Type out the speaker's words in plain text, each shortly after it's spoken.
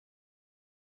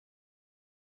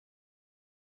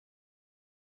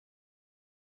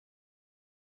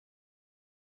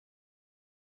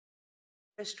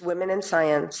Women in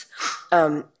Science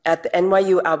at the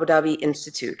NYU Abu Dhabi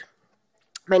Institute.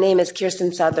 My name is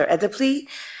Kirsten Sadler-Edepli,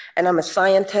 and I'm a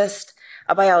scientist,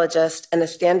 a biologist, and a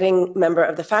standing member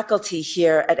of the faculty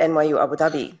here at NYU Abu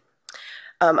Dhabi.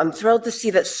 I'm thrilled to see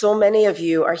that so many of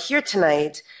you are here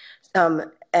tonight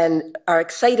and are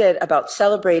excited about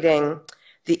celebrating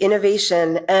the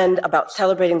innovation and about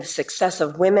celebrating the success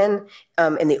of women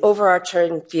in the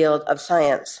overarching field of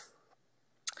science.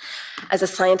 As a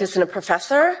scientist and a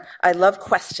professor, I love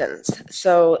questions.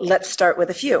 So let's start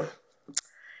with a few.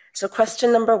 So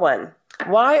question number one,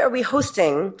 why are we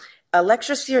hosting a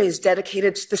lecture series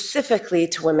dedicated specifically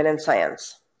to women in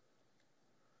science?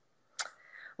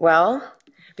 Well,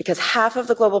 because half of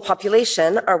the global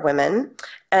population are women,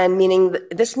 and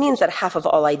this means that half of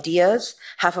all ideas,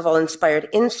 half of all inspired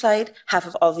insight, half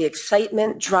of all the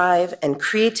excitement, drive, and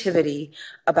creativity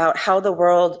about how the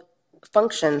world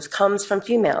functions comes from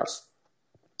females.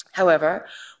 However,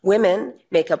 women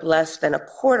make up less than a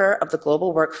quarter of the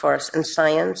global workforce in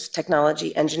science,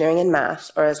 technology, engineering, and math,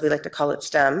 or as we like to call it,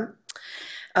 STEM.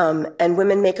 And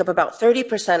women make up about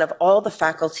 30% of all the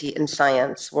faculty in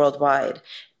science worldwide.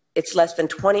 It's less than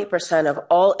 20% of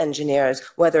all engineers,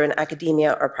 whether in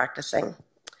academia or practicing.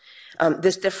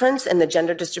 This difference in the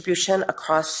gender distribution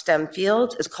across STEM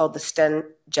fields is called the STEM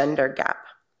gender gap.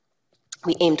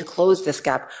 We aim to close this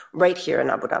gap right here in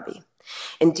Abu Dhabi.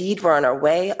 Indeed, we're on our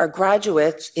way. Our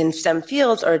graduates in STEM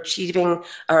fields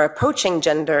are approaching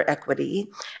gender equity.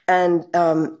 And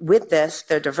with this,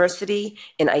 their diversity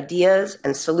in ideas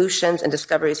and solutions and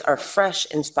discoveries are fresh,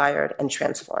 inspired, and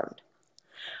transformed.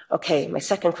 Okay, my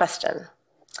second question.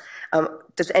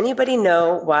 Does anybody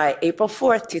know why April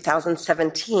 4th,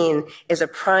 2017 is a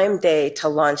prime day to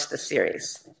launch the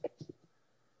series?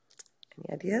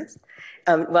 Any ideas?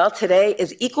 Well, today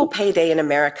is Equal Pay Day in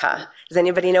America. Does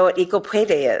anybody know what Equal Pay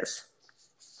Day is?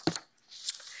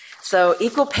 So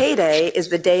Equal Pay Day is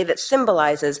the day that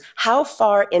symbolizes how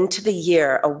far into the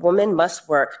year a woman must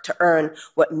work to earn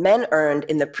what men earned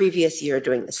in the previous year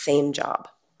doing the same job.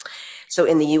 So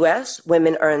in the US,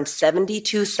 women earn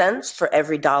 72 cents for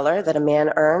every dollar that a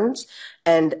man earns.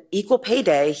 And Equal Pay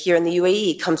Day here in the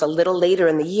UAE comes a little later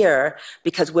in the year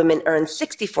because women earn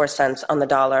 64 cents on the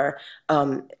dollar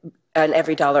on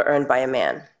every dollar earned by a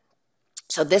man.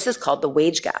 So this is called the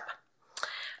wage gap.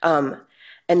 And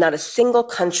not a single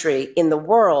country in the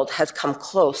world has come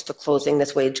close to closing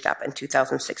this wage gap in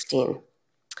 2016.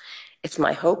 It's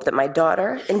my hope that my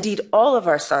daughter, indeed all of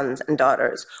our sons and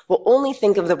daughters, will only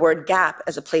think of the word gap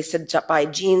as a place to buy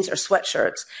jeans or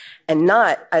sweatshirts and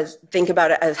not think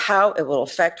about it as how it will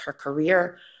affect her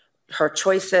career, her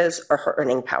choices, or her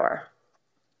earning power.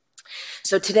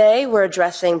 So today we're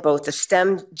addressing both the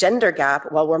STEM gender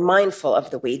gap while we're mindful of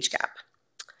the wage gap.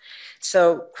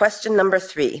 So question number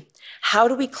 3, how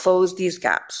do we close these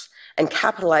gaps and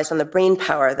capitalize on the brain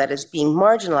power that is being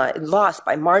lost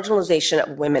by marginalization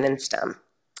of women in STEM?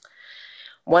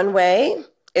 One way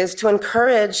is to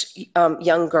encourage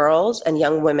young girls and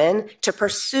young women to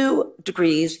pursue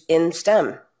degrees in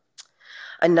STEM.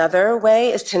 Another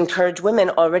way is to encourage women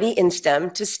already in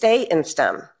STEM to stay in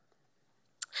STEM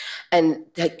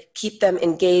and to keep them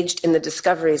engaged in the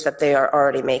discoveries that they are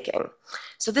already making.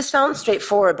 So this sounds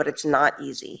straightforward, but it's not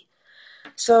easy.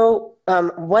 So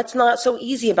what's not so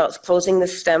easy about closing the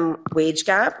STEM wage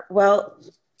gap? Well,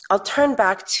 I'll turn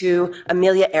back to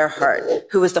Amelia Earhart,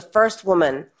 who was the first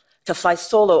woman to fly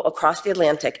solo across the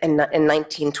Atlantic in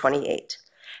 1928.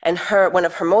 And one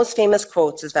of her most famous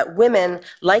quotes is that women,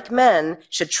 like men,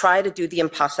 should try to do the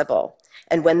impossible.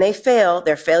 And when they fail,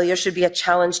 their failure should be a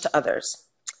challenge to others.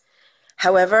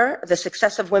 However, the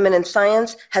success of women in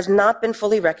science has not been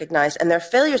fully recognized, and their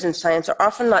failures in science are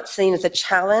often not seen as a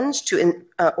challenge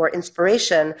or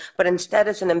inspiration, but instead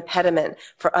as an impediment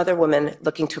for other women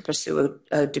looking to pursue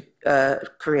a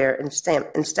career in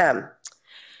STEM.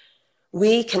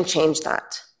 We can change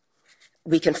that.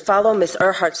 We can follow Ms.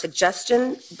 Earhart's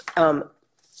suggestion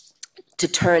to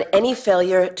turn any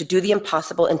failure to do the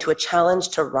impossible into a challenge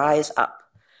to rise up.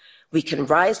 We can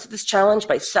rise to this challenge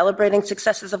by celebrating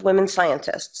successes of women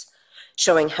scientists,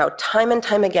 showing how time and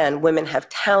time again women have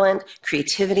talent,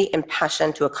 creativity, and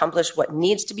passion to accomplish what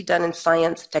needs to be done in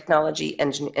science, technology,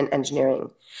 and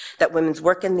engineering. That women's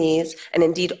work in these, and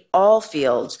indeed all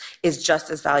fields, is just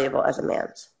as valuable as a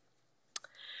man's.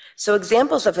 So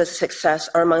examples of this success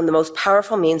are among the most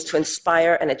powerful means to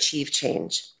inspire and achieve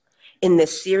change. In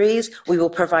this series, we will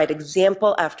provide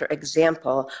example after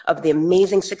example of the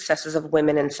amazing successes of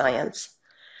women in science.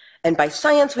 And by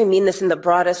science, we mean this in the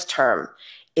broadest term.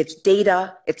 It's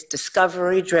data, it's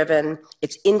discovery-driven,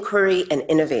 it's inquiry and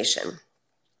innovation.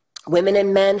 Women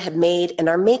and men have made and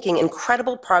are making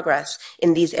incredible progress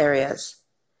in these areas.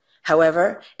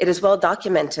 However, it is well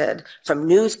documented from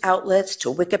news outlets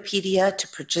to Wikipedia to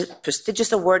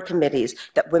prestigious award committees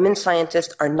that women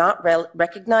scientists are not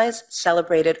recognized,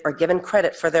 celebrated, or given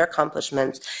credit for their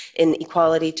accomplishments in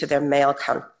equality to their male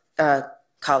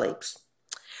colleagues.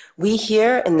 We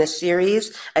here in this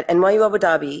series at NYU Abu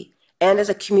Dhabi and as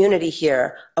a community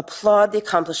here applaud the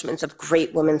accomplishments of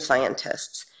great women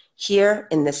scientists. Here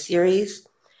in this series,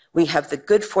 we have the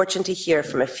good fortune to hear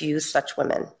from a few such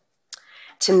women.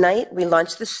 Tonight, we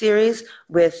launch the series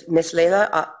with Ms.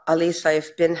 Laila Ali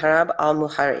Saif bin Hareb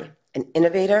al-Muhari, an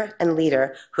innovator and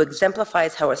leader who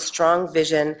exemplifies how a strong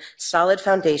vision, solid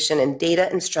foundation, and data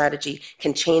and strategy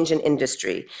can change an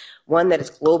industry, one that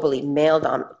is globally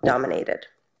male-dominated.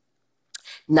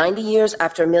 90 years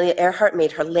after Amelia Earhart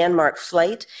made her landmark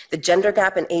flight, the gender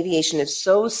gap in aviation is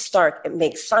so stark it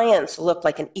makes science look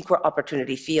like an equal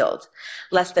opportunity field.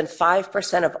 Less than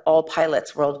 5% of all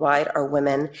pilots worldwide are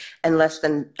women, and less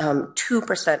than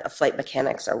 2% of flight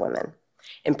mechanics are women.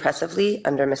 Impressively,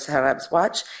 under Ms. Hareb's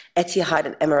watch, Etihad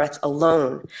and Emirates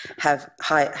alone have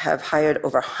hired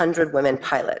over 100 women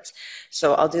pilots.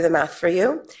 So I'll do the math for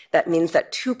you. That means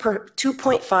that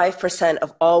 2.5%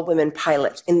 of all women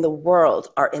pilots in the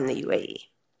world are in the UAE.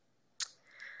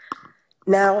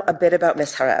 Now, a bit about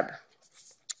Ms. Hareb.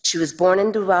 She was born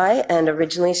in Dubai, and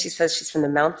originally she says she's from the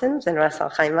mountains in Ras Al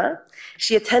Khaimah.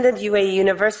 She attended UAE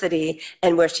University,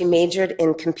 and where she majored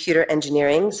in computer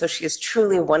engineering, so she is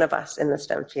truly one of us in the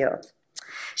STEM field.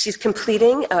 She's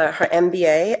completing her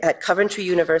MBA at Coventry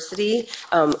University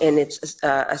in its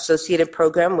associated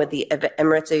program with the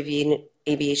Emirates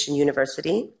Aviation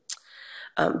University.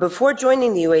 Before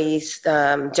joining the UAE's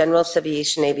General Civil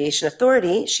Aviation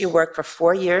Authority, she worked for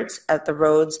 4 years at the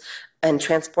Roads and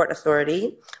Transport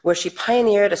Authority, where she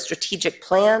pioneered a strategic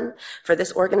plan for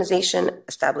this organization,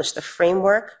 established the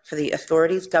framework for the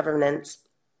authority's governance,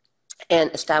 and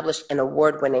established an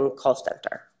award-winning call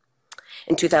center.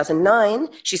 In 2009,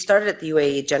 she started at the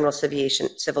UAE General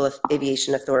Civil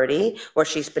Aviation Authority, where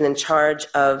she's been in charge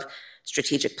of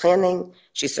strategic planning.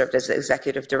 She served as the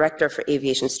executive director for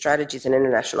aviation strategies and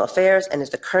international affairs and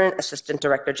is the current assistant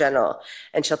director general.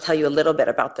 And she'll tell you a little bit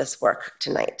about this work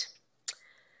tonight.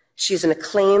 She's an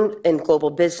acclaimed in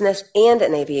global business and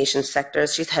in aviation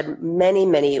sectors. She's had many,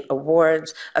 many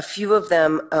awards. A few of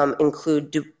them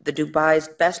include the Dubai's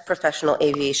Best Professional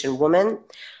Aviation Woman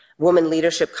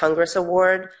Leadership Congress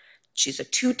Award. She's a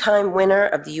 2-time winner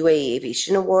of the UAE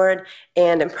Aviation Award,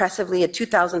 and impressively, a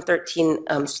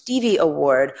 2013 Stevie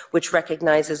Award, which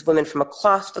recognizes women from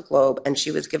across the globe, and she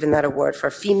was given that award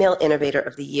for Female Innovator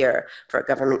of the Year for a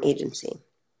government agency.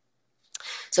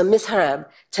 So Ms. Hareb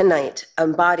tonight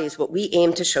embodies what we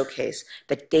aim to showcase,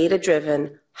 that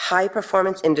data-driven,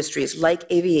 high-performance industries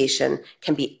like aviation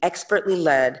can be expertly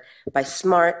led by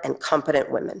smart and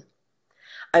competent women.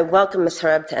 I welcome Ms.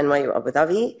 Hareb to NYU Abu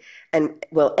Dhabi, and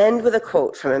we'll end with a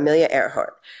quote from Amelia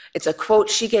Earhart. It's a quote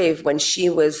she gave when she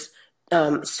was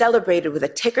celebrated with a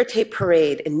ticker tape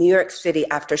parade in New York City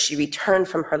after she returned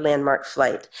from her landmark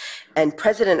flight. And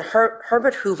President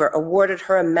Herbert Hoover awarded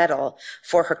her a medal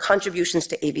for her contributions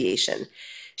to aviation.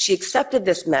 She accepted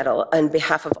this medal on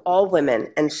behalf of all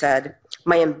women and said,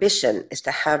 "My ambition is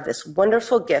to have this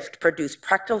wonderful gift produce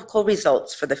practical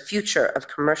results for the future of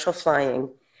commercial flying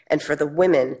and for the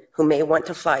women who may want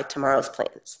to fly tomorrow's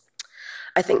planes."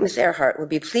 I think Ms. Earhart would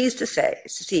be pleased to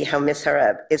see how Ms.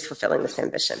 Hareb is fulfilling this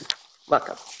ambition.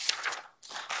 Welcome.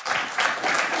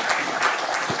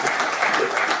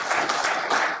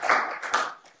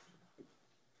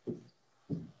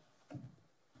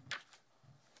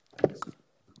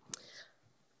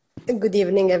 Good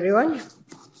evening, everyone,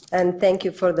 and thank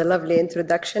you for the lovely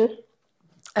introduction.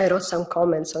 I wrote some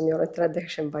comments on your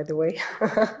introduction, by the way.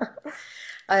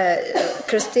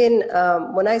 Christine,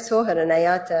 when I saw her in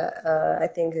IATA, I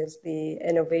think it's the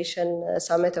Innovation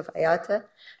Summit of IATA.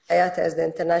 IATA is the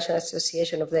International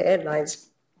Association of the Airlines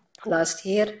last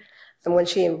year. And when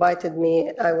she invited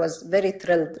me, I was very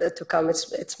thrilled to come.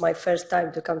 It's my first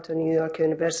time to come to New York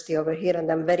University over here, and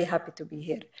I'm very happy to be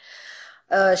here.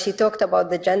 She talked about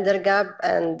the gender gap,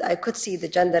 and I could see the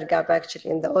gender gap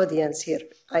actually in the audience here.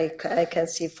 I can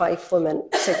see 5 women,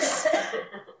 6,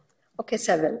 okay,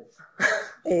 7.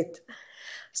 8.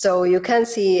 So you can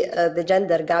see the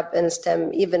gender gap in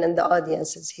STEM even in the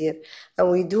audiences here.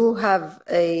 And we do have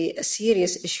a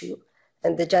serious issue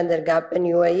in the gender gap in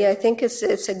UAE. I think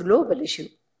it's a global issue.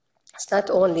 It's not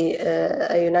only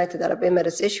a United Arab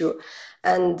Emirates issue.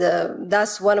 And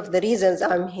that's one of the reasons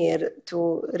I'm here,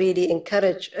 to really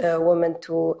encourage women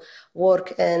to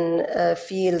work in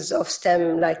fields of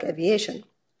STEM like aviation.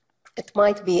 It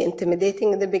might be intimidating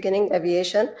in the beginning,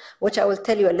 aviation, which I will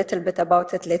tell you a little bit about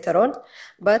it later on,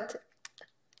 but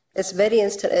it's very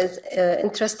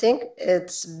interesting.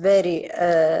 It's very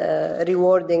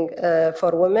rewarding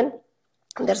for women.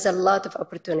 There's a lot of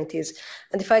opportunities.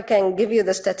 And if I can give you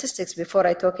the statistics before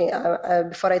I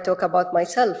talk about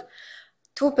myself,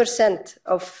 2%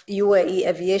 of UAE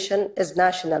aviation is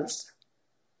nationals.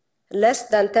 Less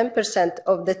than 10%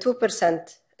 of the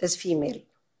 2% is female.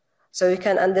 So you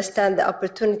can understand the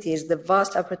opportunities, the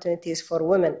vast opportunities for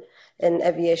women in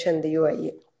aviation in the UAE.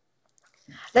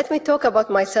 Let me talk about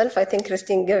myself. I think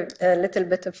Christine gave a little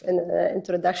bit of an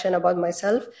introduction about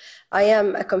myself. I am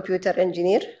a computer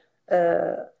engineer.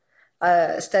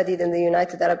 I studied in the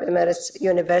United Arab Emirates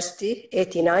University,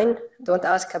 89. Don't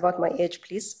ask about my age,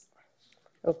 please.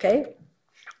 Okay,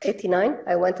 89.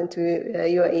 I went into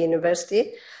UAE University,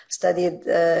 studied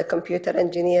computer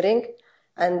engineering,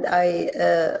 and I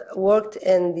worked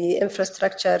in the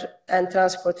infrastructure and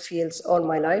transport fields all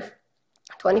my life.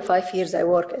 25 years I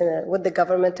worked with the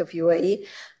government of UAE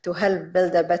to help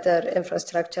build a better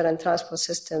infrastructure and transport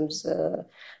systems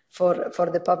for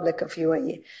the public of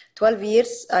UAE. 12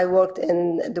 years I worked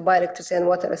in Dubai Electricity and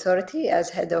Water Authority as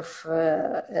head of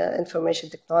information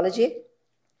technology.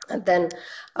 And then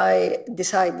I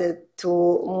decided to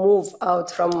move out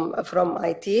from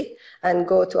IT and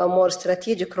go to a more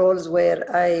strategic roles where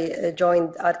I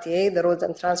joined RTA, the Roads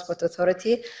and Transport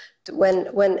Authority,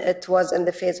 when it was in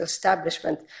the phase of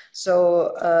establishment.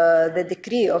 So the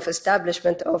decree of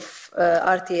establishment of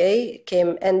RTA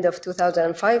came end of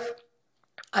 2005.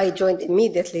 I joined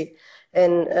immediately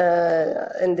in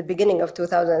the beginning of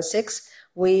 2006.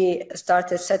 We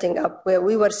started setting up where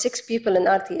we were 6 people in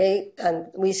RTA, and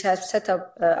we have set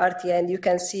up RTA, and you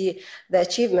can see the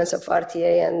achievements of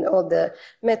RTA and all the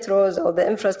metros, all the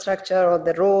infrastructure, all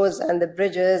the roads and the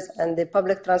bridges and the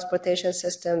public transportation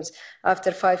systems.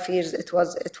 After 5 years, it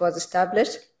was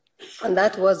established. And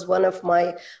that was one of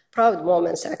my proud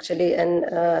moments, actually, in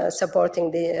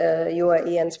supporting the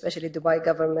UAE and especially Dubai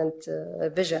government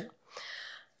vision.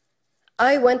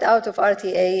 I went out of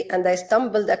RTA and I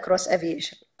stumbled across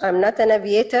aviation. I'm not an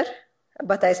aviator,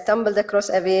 but I stumbled across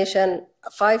aviation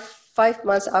five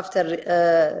months after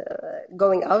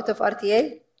going out of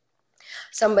RTA.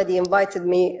 Somebody invited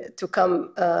me to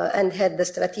come and head the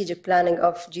strategic planning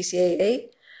of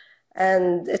GCAA.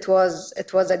 And it was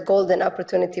a golden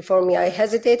opportunity for me. I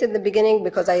hesitated in the beginning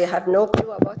because I had no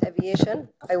clue about aviation.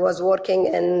 I was working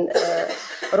in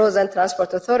Roads and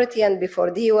Transport Authority and before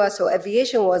DIWA, so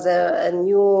aviation was a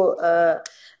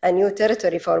new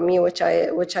territory for me, which I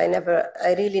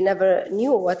really never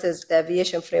knew what is the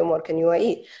aviation framework in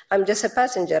UAE. I'm just a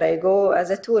passenger. I go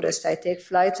as a tourist. I take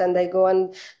flights and I go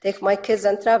and take my kids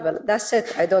and travel. That's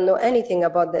it. I don't know anything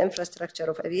about the infrastructure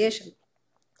of aviation.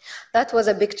 That was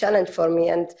a big challenge for me,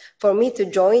 and for me to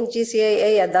join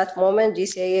GCAA at that moment,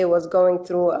 GCAA was going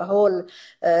through a whole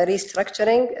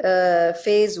restructuring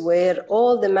phase where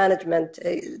all the management,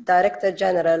 director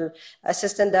general,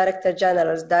 assistant director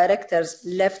generals, directors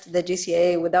left the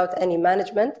GCAA without any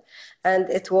management, and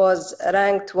it was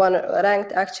ranked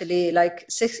actually like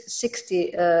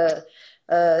 60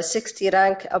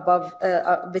 rank above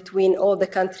between all the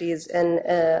countries in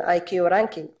IQ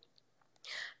ranking.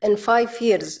 In 5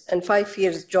 years,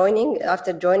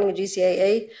 after joining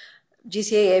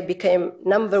GCAA became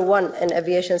 #1 in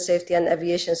aviation safety and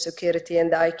aviation security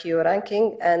in the IQ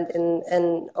ranking, and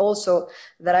in also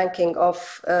the ranking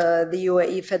of the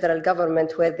UAE federal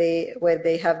government, where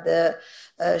they have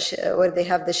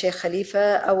the Sheikh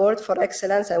Khalifa Award for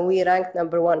Excellence, and we ranked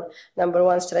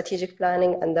 #1 strategic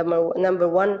planning and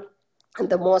 #1 and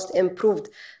the most improved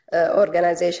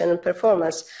organization and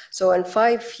performance. So in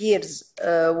 5 years,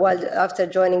 while after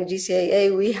joining GCAA,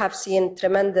 we have seen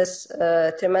tremendous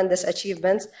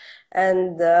achievements.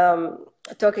 And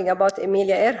talking about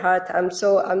Emilia Earhart, I'm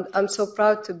so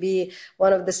proud to be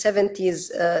one of the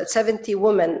 70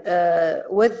 women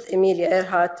with Emilia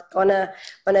Earhart on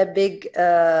a big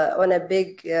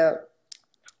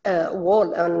wall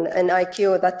in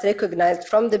IQ that recognized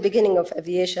from the beginning of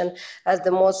aviation as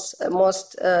the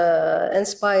most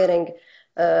inspiring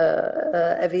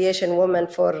aviation woman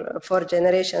for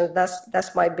generations. That's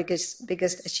my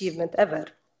biggest achievement ever.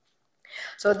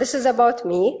 So this is about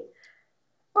me.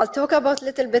 I'll talk a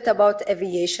little bit about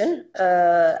aviation.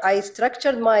 I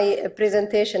structured my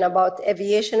presentation about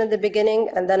aviation in the beginning,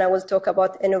 and then I will talk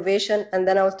about innovation, and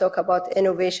then I will talk about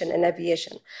innovation in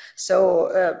aviation. So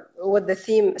with the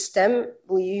theme STEM,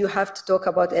 you have to talk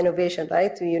about innovation,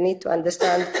 right? You need to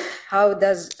understand how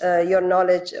does your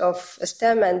knowledge of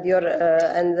STEM and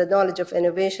the knowledge of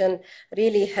innovation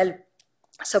really help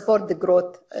support the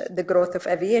growth of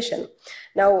aviation.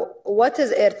 Now, what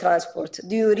is air transport?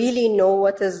 Do you really know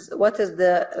what is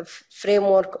the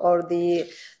framework or the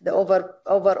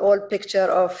overall picture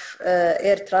of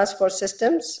air transport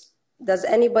systems? Does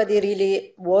anybody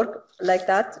really work like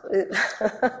that?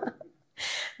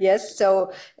 Yes,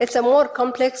 so it's a more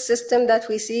complex system that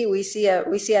we see. We see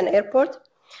an airport,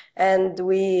 and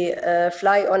we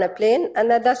fly on a plane, and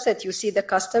that's it. You see the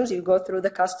customs, you go through the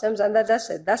customs, and that's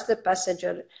it. That's the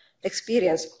passenger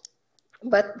experience.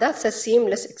 But that's a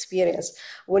seamless experience.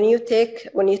 When you take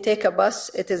a bus,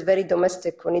 it is very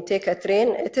domestic. When you take a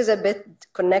train, it is a bit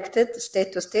connected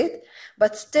state to state,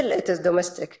 but still it is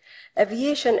domestic.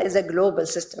 Aviation is a global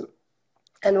system.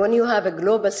 And when you have a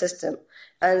global system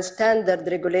and standard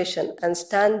regulation and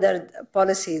standard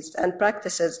policies and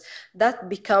practices, that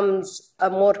becomes a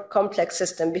more complex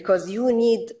system, because you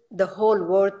need the whole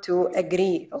world to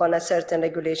agree on a certain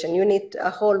regulation. You need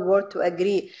a whole world to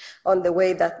agree on the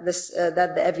way that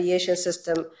that the aviation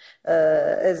system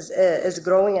is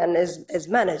growing and is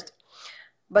managed.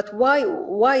 But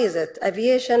why is it?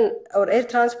 Aviation or air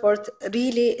transport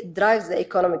really drives the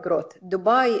economic growth.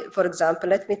 Dubai, for example,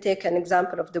 let me take an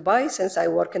example of Dubai, since I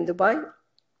work in Dubai.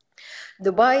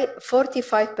 Dubai,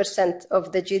 45%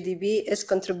 of the GDP is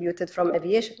contributed from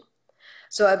aviation.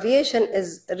 So aviation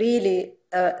is really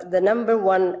the number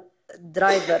one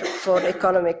driver for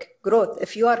economic growth.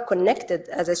 If you are connected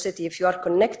as a city, if you are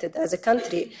connected as a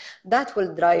country, that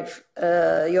will drive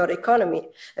your economy.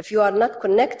 If you are not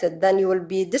connected, then you will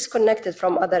be disconnected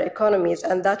from other economies,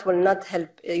 and that will not help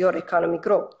your economy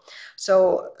grow.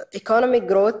 So economic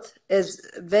growth is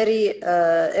very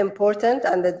important,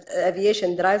 and the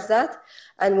aviation drives that.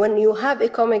 And when you have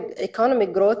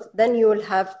economic growth, then you will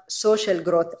have social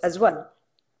growth as well.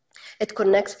 It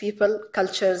connects people,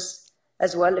 cultures,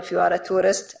 as well. If you are a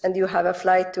tourist and you have a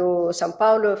flight to Sao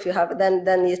Paulo, if you have,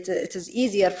 then it is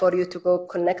easier for you to go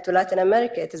connect to Latin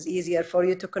America. It is easier for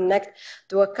you to connect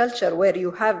to a culture where you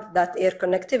have that air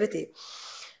connectivity.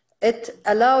 It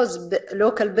allows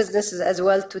local businesses as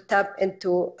well to tap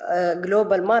into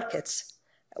global markets,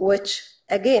 which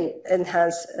again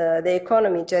enhance the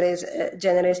economy,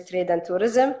 generates trade and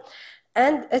tourism,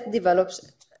 and it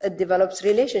develops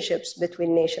relationships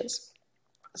between nations.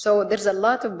 So there's a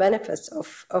lot of benefits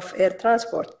of air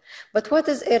transport. But what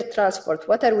is air transport?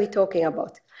 What are we talking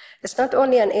about? It's not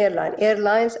only an airline.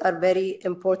 Airlines are a very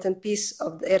important piece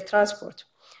of the air transport.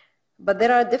 But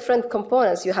there are different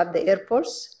components. You have the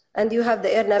airports and you have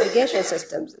the air navigation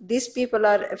systems. These people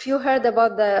are, if you heard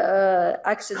about the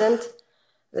accident,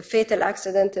 the fatal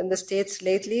accident in the States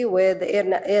lately, where the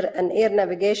an air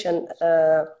navigation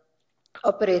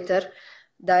operator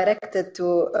directed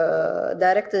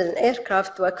an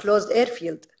aircraft to a closed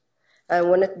airfield. And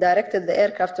when it directed the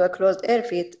aircraft to a closed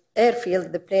airfield,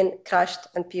 the plane crashed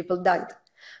and people died.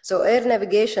 So air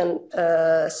navigation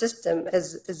system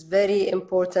is very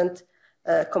important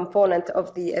component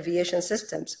of the aviation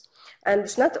systems. And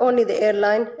it's not only the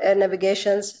airline, air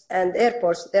navigations, and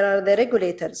airports. There are the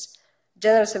regulators.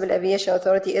 General Civil Aviation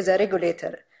Authority is a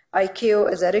regulator.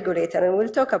 ICAO is a regulator, and we'll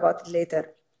talk about it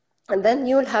later. And then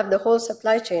you'll have the whole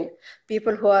supply chain,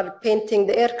 people who are painting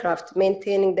the aircraft,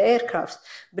 maintaining the aircraft,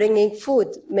 bringing food,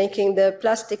 making the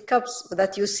plastic cups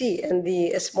that you see in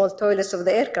the small toilets of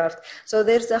the aircraft. So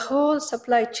there's a whole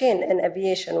supply chain in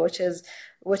aviation, which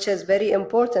is very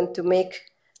important to make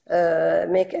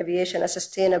aviation a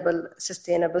sustainable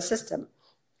system.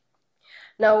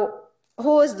 Now,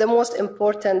 who is the most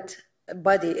important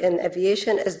body in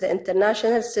aviation? Is the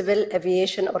International Civil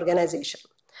Aviation Organization.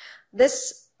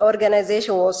 This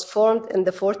organization was formed in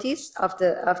the 40s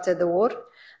after the war,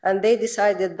 and they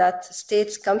decided that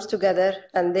states comes together,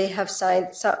 and they have signed,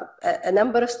 a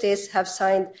number of states have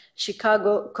signed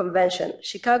Chicago Convention.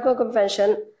 Chicago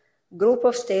Convention, group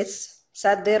of states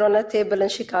sat there on a table in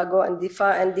Chicago and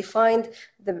defined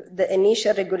the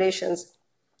initial regulations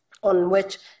on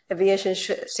which aviation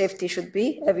safety should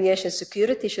be, aviation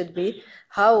security should be,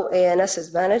 how ANS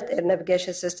is managed, air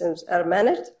navigation systems are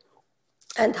managed,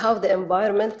 and how the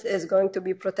environment is going to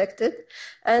be protected,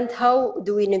 and how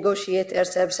do we negotiate air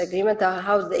service agreement,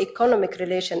 how the economic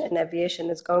relation in aviation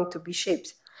is going to be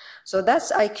shaped. So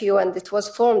that's ICAO, and it was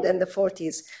formed in the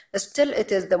 40s. Still,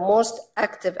 it is the most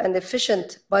active and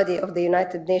efficient body of the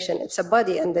United Nations. It's a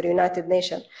body under the United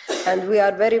Nations. And we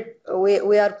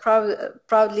are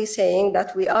proudly saying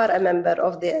that we are a member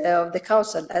of the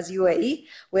Council as UAE.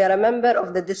 We are a member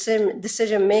of the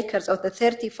decision makers of the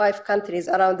 35 countries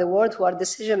around the world who are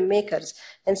decision makers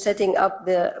in setting up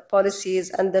the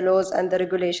policies and the laws and the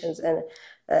regulations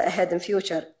ahead in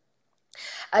future.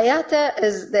 IATA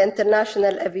is the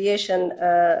International Aviation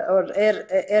or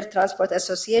Air Transport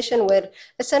Association, where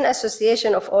it's an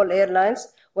association of all airlines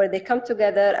where they come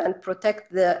together and protect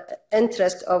the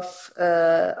interest of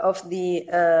the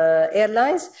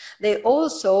airlines. They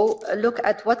also look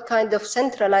at what kind of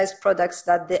centralized products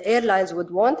that the airlines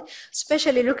would want,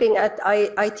 especially looking at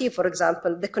IT, for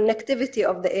example, the connectivity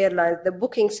of the airlines, the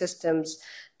booking systems,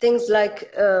 things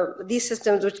like these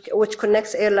systems which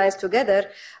connects airlines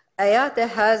together. IATA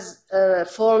has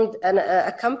formed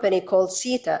a company called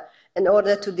CETA in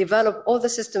order to develop all the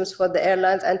systems for the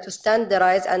airlines and to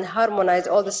standardize and harmonize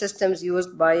all the systems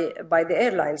used by the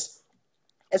airlines.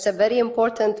 It's a very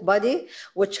important body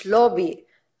which lobby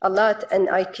a lot in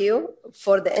IQ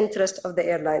for the interest of the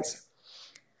airlines.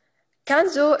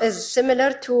 CANSO is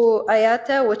similar to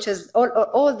IATA, which is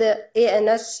all the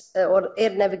ANS or air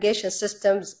navigation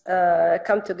systems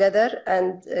come together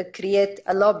and create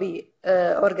a lobby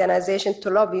organization to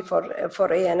lobby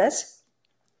for ANS.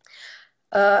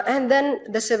 And then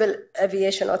the civil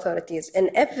aviation authorities in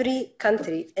every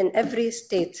country, in every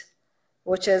state,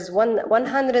 which is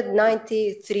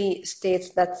 193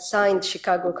 states that signed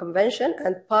Chicago Convention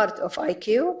and part of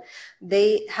IQ,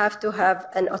 they have to have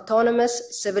an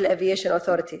autonomous civil aviation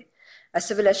authority, a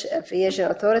civil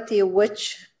aviation authority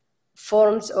which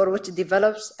forms or which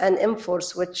develops and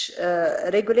enforces, which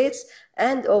regulates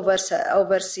and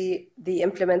oversee the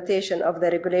implementation of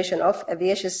the regulation of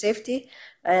aviation safety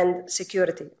and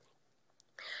security.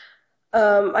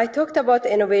 I talked about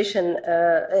innovation,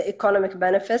 economic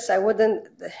benefits. I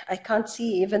can't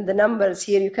see even the numbers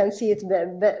here. You can see it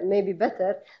maybe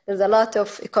better. There's a lot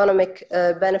of economic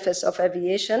benefits of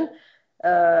aviation.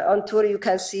 On tour, you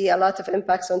can see a lot of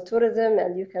impacts on tourism,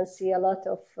 and you can see a lot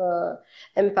of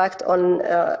impact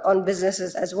on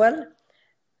businesses as well.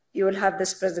 You will have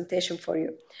this presentation for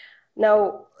you.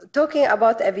 Now, talking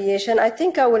about aviation, I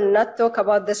think I will not talk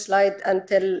about this slide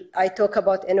until I talk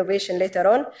about innovation later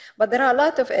on, but there are a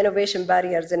lot of innovation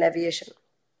barriers in aviation.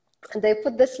 And they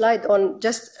put this slide on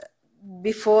just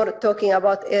before talking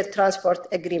about air transport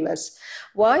agreements.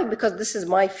 Why? Because this is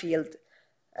my field.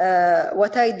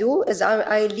 What I do is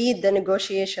I lead the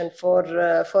negotiation for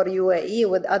UAE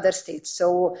with other states.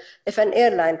 So if an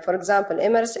airline, for example,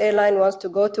 Emirates Airline wants to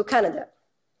go to Canada,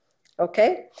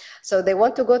 okay? So they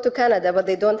want to go to Canada, but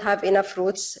they don't have enough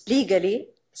routes legally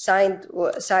signed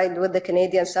with the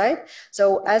Canadian side.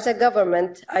 So as a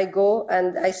government, I go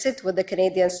and I sit with the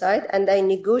Canadian side and I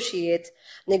negotiate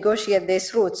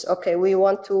these routes. Okay, we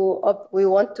want to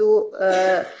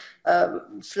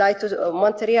fly to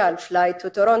Montreal, fly to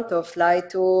Toronto, fly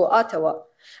to Ottawa.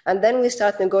 And then we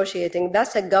start negotiating.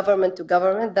 That's a government to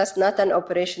government. That's not an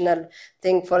operational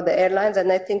thing for the airlines.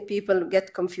 And I think people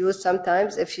get confused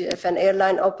sometimes if an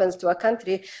airline opens to a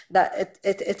country that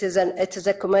it is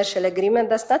a commercial agreement.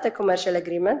 That's not a commercial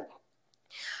agreement.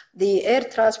 The air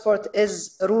transport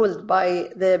is ruled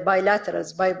by the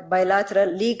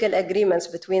bilateral legal agreements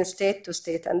between state to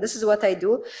state. And this is what I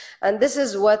do. And this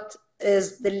is what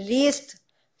is the least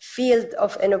field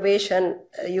of innovation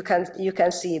you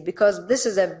can see, because this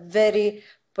is a very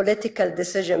political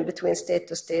decision between state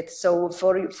to state. So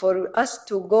for us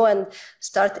to go and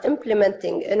start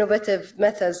implementing innovative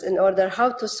methods in order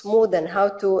how to smoothen, how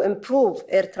to improve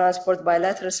air transport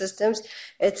bilateral systems,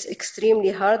 it's extremely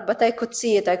hard, but I could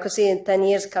see it. I could see it in 10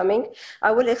 years coming.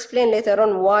 I will explain later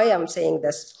on why I'm saying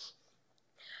this.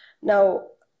 Now,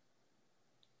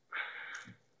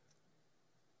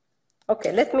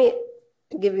 okay, let me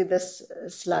give you this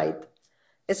slide.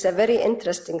 It's a very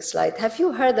interesting slide. Have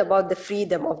you heard about the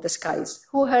freedom of the skies?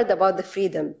 Who heard about the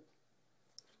freedom?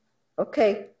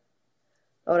 Okay.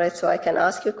 All right, so I can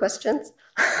ask you questions?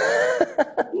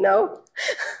 No?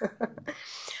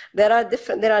 There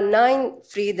are 9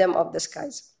 freedom of the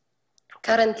skies.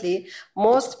 Currently,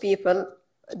 most people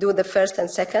do the first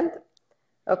and second,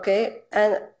 okay?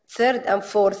 And third and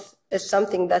fourth is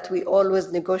something that we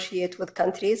always negotiate with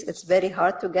countries. It's very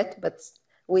hard to get, but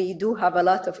we do have a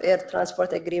lot of air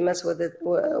transport agreements with the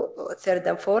third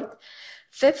and fourth.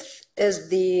 Fifth is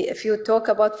if you talk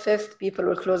about fifth, people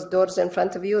will close doors in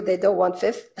front of you. They don't want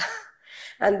fifth.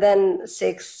 And then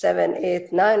 6, 7,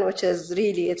 8, 9, which is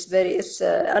really, it's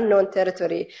unknown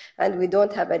territory, and we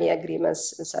don't have any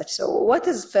agreements and such. So what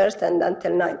is first and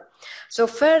until 9? So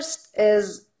first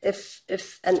is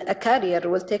if a carrier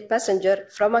will take passenger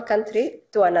from a country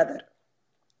to another.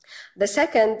 The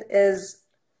second is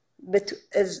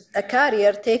a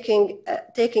carrier taking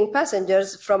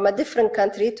passengers from a different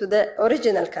country to the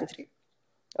original country.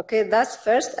 Okay, that's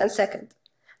first and second.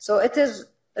 So it is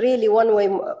really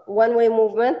one-way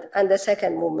movement and the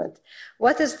second movement.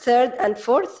 What is third and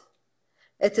fourth?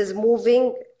 It is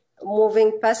moving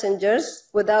moving passengers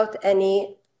without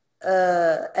any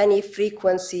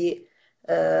frequency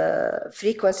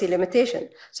limitation.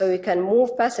 So you can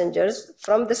move passengers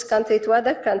from this country to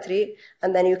other country,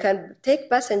 and then you can take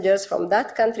passengers from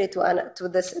that country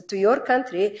to your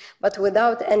country, but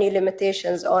without any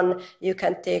limitations on you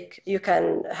can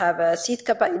have a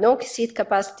no seat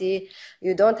capacity.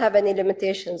 You don't have any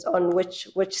limitations on which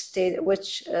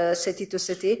city to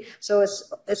city. So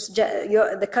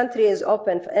the country is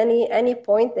open for any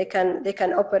point. They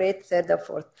can operate third and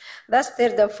fourth. That's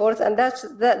third and fourth, and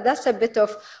that's a bit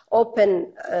of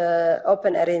open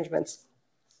arrangements.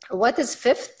 What is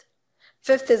fifth?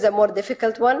 Fifth is a more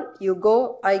difficult one.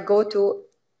 I go to.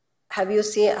 Have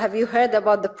you heard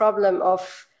about the problem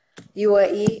of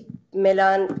UAE,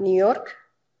 Milan, New York?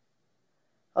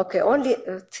 Okay, only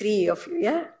 3 of you,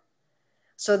 yeah?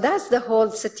 So that's the whole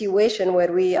situation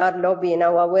where we are lobbying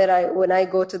now. When I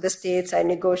go to the States, I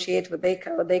negotiate, but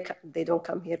they don't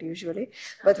come here usually.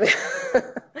 But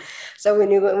so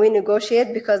we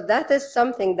negotiate because that is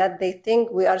something that they think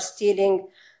we are stealing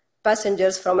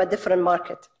passengers from a different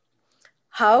market.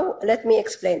 How? Let me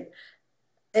explain.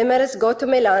 Emirates go to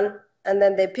Milan, and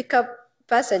then they pick up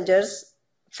passengers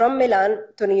from Milan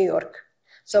to New York.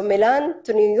 So Milan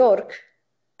to New York,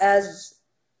 as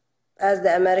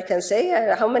the Americans say,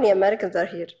 how many Americans are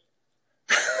here?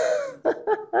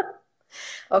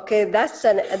 Okay, that's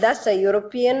a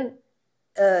European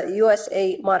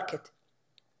USA market,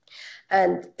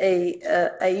 and a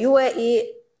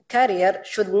UAE carrier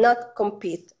should not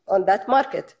compete on that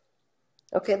market.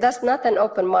 Okay, that's not an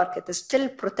open market. It's still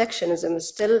protectionism. It's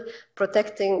still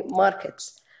protecting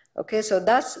markets. Okay, so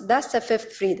that's a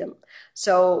fifth freedom.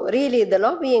 So really, the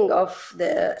lobbying of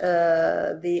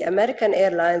the American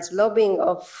airlines, lobbying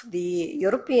of the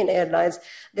European airlines,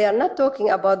 they are not talking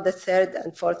about the third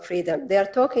and fourth freedom. They are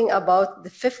talking about the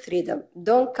fifth freedom.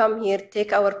 Don't come here,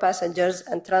 take our passengers,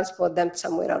 and transport them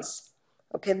somewhere else.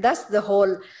 Okay, that's the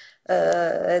whole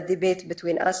debate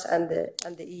between us and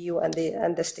the EU and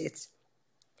the States.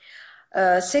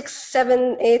 6,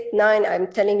 7, 8, 9, I'm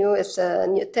telling you, it's a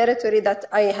new territory that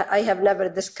I have never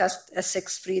discussed a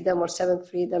 6th freedom or 7th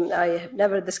freedom. I have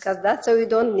never discussed that, so you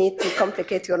don't need to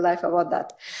complicate your life about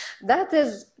that. That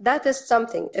is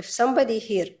something. If somebody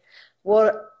here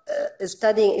is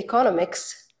studying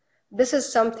economics, this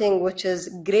is something which is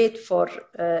great for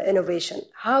innovation.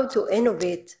 How to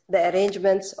innovate the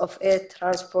arrangements of air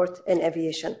transport and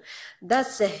aviation.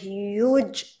 That's a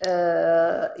huge,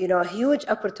 huge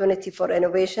opportunity for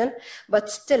innovation. But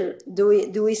still, do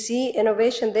we see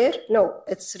innovation there? No,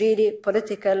 it's really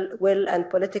political will and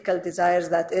political desires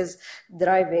that is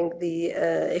driving the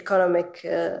economic,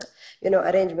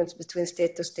 arrangements between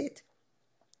state to state.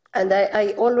 And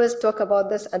I always talk about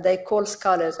this, and I call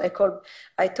scholars. I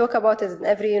talk about it in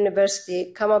every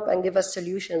university. Come up and give us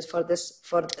solutions for this,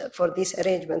 for these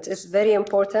arrangements. It's very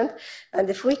important, and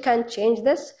if we can change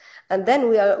this, and then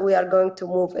we are going to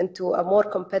move into a more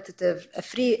competitive, a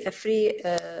free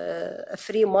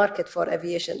market for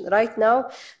aviation. Right now,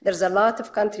 there's a lot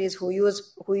of countries who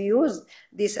use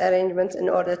these arrangements in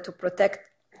order to protect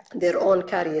their own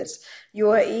carriers.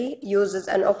 UAE uses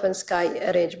an open sky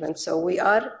arrangement. So we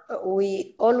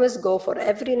always go for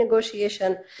every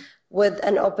negotiation with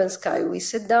an open sky. We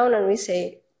sit down and we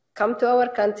say, come to our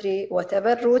country,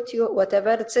 whatever route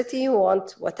whatever city you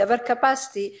want, whatever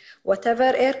capacity,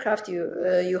 whatever aircraft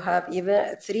you have,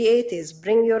 even 380s,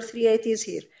 bring your 380s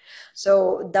here.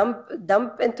 So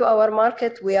dump into our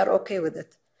market, we are okay with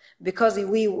it. Because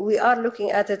we are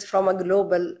looking at it from a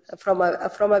global, from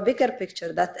a bigger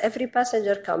picture, that every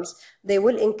passenger comes, they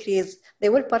will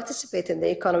participate in the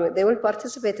economy, they will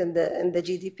participate in the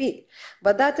GDP.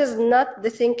 But that is not the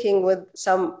thinking with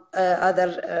some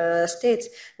other states.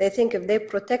 They think if they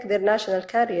protect their national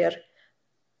carrier,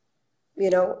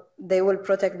 they will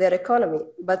protect their economy.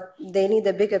 But they need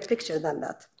a bigger picture than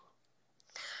that.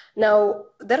 Now,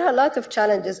 there are a lot of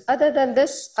challenges. Other than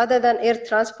this, other than air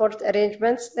transport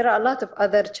arrangements, there are a lot of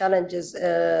other challenges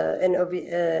in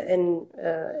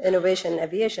innovation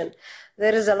aviation.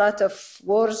 There is a lot of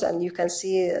wars, and you can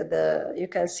see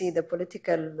the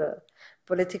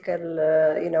political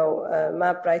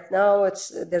map right now.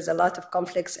 There's a lot of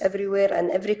conflicts everywhere,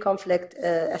 and every conflict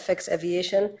affects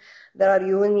aviation. There are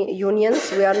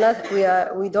unions.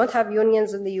 We don't have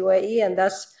unions in the UAE, and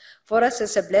that's, for us,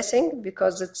 it's a blessing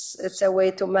because it's a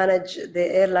way to manage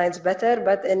the airlines better.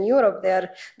 But in Europe,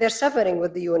 they're suffering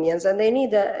with the unions, and they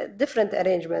need a different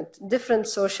arrangement, different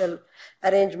social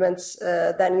arrangements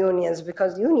than unions,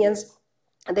 because unions,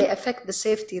 they affect the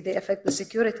safety, they affect the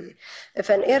security. If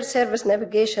an air service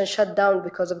navigation shut down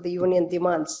because of the union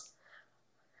demands,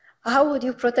 How would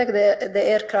you protect the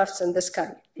aircrafts in the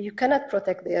sky? You cannot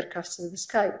protect the aircrafts in the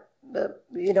sky.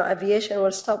 Aviation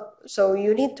will stop. So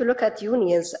you need to look at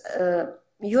unions.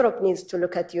 Europe needs to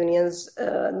look at unions.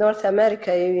 North America,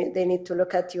 they need to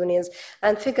look at unions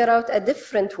and figure out a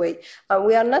different way.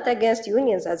 We are not against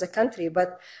unions as a country,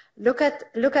 but look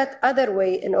at other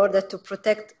way in order to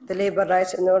protect the labor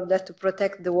rights, in order to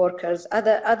protect the workers,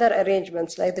 other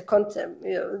arrangements like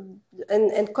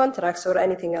in contracts or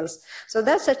anything else. So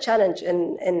that's a challenge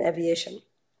in aviation.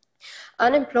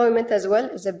 Unemployment as well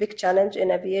is a big challenge in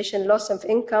aviation, loss of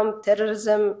income,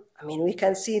 terrorism. I mean, we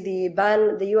can see the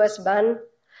US ban.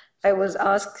 I was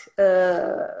asked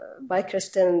by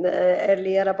Kristen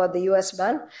earlier about the US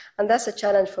ban, and that's a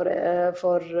challenge for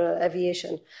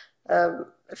aviation.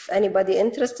 If anybody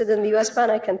interested in the US ban,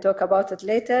 I can talk about it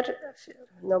later. If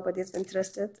nobody's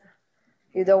interested,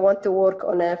 you don't want to work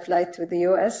on a flight to the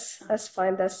US, that's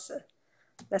fine. That's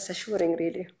assuring,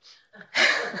 really.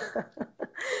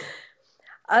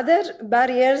 Other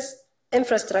barriers,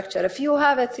 infrastructure. If you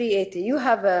have a 380,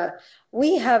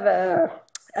 we have a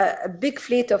big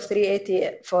fleet of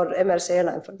 380 for Emirates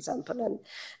Airline, for example. And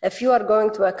if you are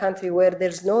going to a country where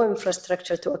there's no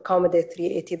infrastructure to accommodate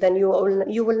 380, then you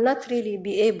will not really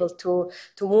be able to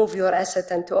move your asset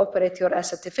and to operate your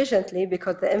asset efficiently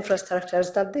because the infrastructure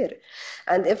is not there.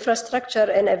 And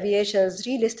infrastructure in aviation is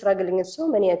really struggling in so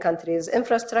many countries.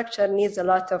 Infrastructure needs a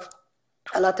lot of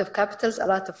capitals, a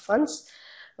lot of funds.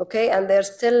 Okay, and they're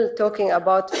still talking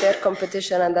about fair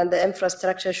competition, and then the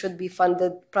infrastructure should be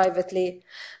funded privately.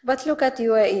 But look at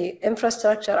UAE,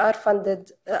 infrastructure are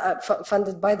funded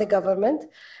by the government,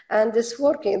 and it's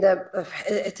working.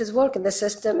 It is working. The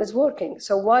system is working.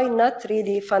 So why not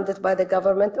really funded by the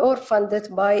government or funded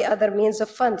by other means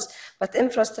of funds? But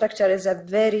infrastructure is a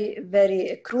very,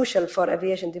 very crucial for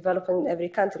aviation development in every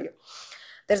country.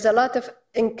 There's a lot of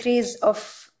increase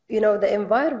of the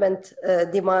environment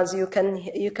demands. You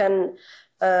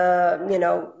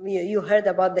heard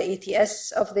about the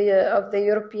ETS of the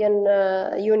European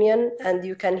Union, and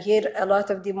you can hear a lot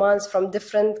of demands from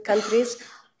different countries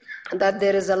that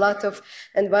there is a lot of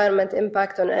environment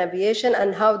impact on aviation,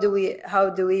 and how do we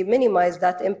minimize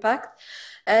that impact?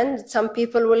 And some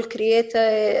people will create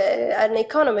an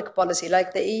economic policy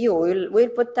like the EU. We'll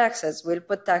put taxes.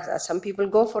 Some people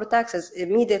go for taxes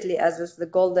immediately as is the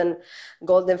golden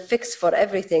fix for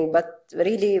everything. But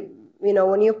really,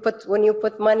 when you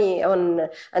put money on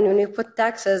and when you put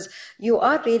taxes, you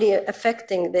are really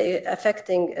affecting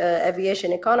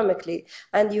aviation economically.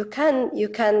 And you can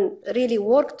really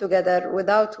work together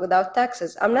without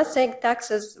taxes. I'm not saying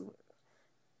taxes.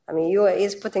 I mean, UAE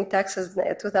is putting taxes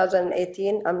in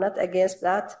 2018. I'm not against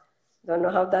that. Don't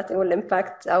know how that will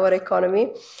impact our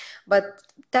economy. But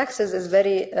taxes is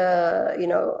very,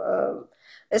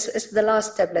 it's the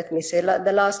last step, let me say,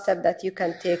 the last step that you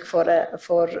can take for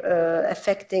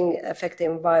affecting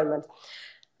environment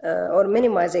or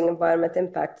minimizing environment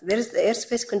impact. There is the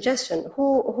airspace congestion.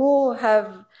 Who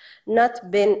have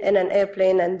not been in an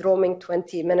airplane and roaming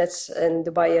 20 minutes in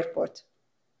Dubai airport?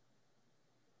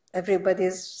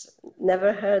 Everybody's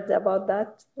never heard about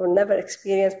that or never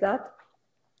experienced that.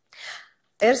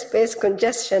 Airspace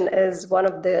congestion is one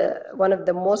of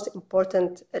the most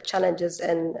important challenges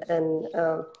and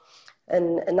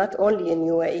not only in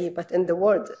UAE but in the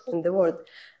world.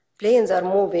 Planes are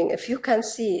moving. If you can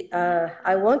see,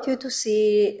 I want you to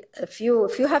see. If you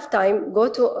have time, go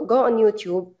on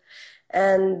YouTube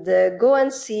and go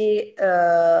and see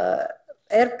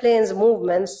airplanes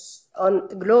movements on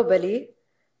globally.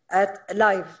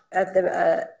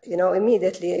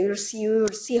 Immediately you will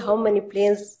see how many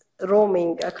planes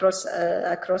roaming across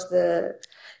the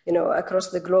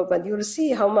globe, and you will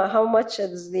see how much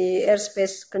is the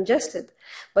airspace congested.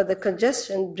 But the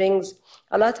congestion brings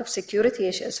a lot of safety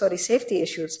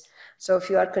issues. So if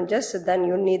you are congested, then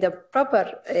you need a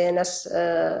proper ANS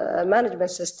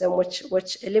management system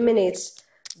which eliminates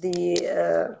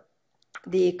the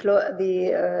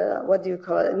what do you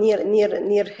call it?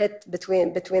 near hit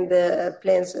between the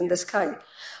planes in the sky.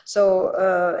 So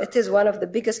it is one of the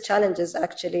biggest challenges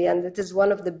actually, and it is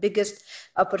one of the biggest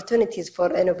opportunities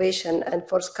for innovation and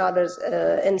for scholars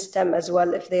in STEM as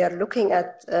well. If they are looking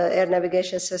at air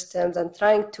navigation systems and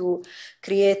trying to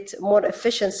create more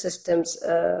efficient systems,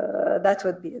 that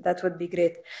would be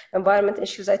great. Environment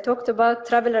issues I talked about,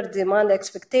 traveler demand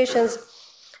expectations.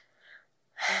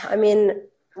 I mean,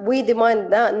 we demand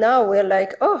now we're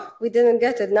like, oh, we didn't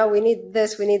get it. Now we need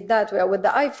this, we need that. We are with the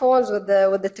iPhones, with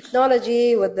the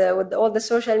technology, with all the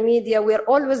social media. We are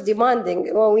always demanding.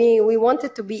 Well, we want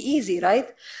it to be easy,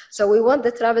 right? So we want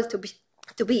the travel to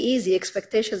be easy.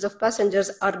 Expectations of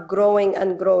passengers are growing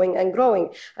and growing and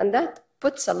growing, and that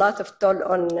puts a lot of toll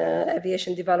on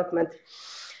aviation development.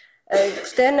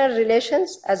 External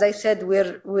relations, as I said,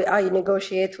 I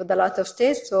negotiate with a lot of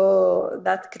states, so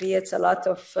that creates a lot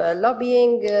of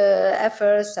lobbying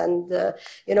efforts and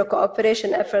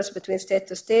cooperation efforts between state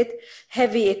to state.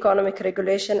 Heavy economic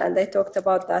regulation, and I talked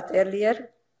about that earlier.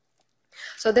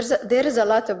 So there is a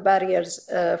lot of barriers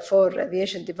for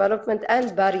aviation development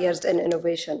and barriers in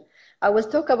innovation. I will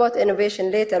talk about innovation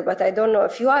later, but I don't know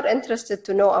if you are interested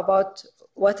to know about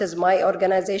what does my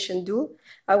organization do.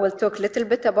 I will talk a little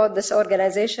bit about this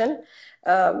organization.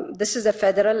 This is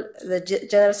the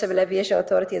General Civil Aviation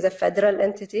Authority is a federal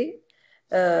entity,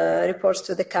 reports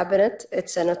to the cabinet.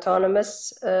 It's an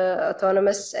autonomous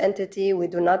entity. We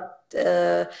do not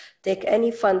take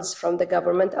any funds from the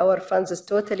government. Our funds is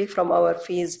totally from our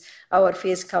fees. Our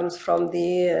fees comes from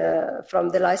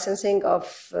the licensing of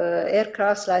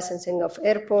aircrafts, licensing of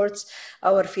airports.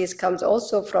 Our fees comes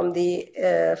also from the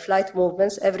flight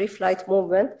movements. Every flight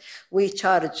movement we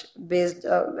charge based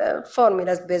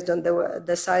formulas based on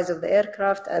the size of the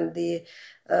aircraft and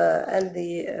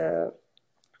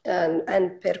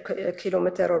per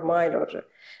kilometer or mile, or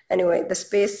anyway the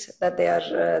space that they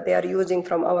are using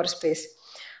from our space.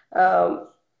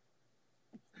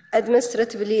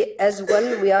 Administratively as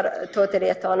well, we are totally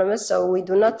autonomous, so we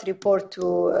do not report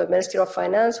to Ministry of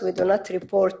Finance. We do not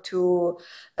report to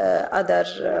other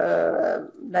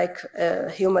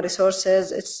human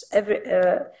resources.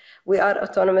 We are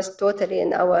autonomous totally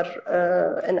in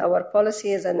our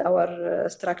policies and our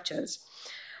structures.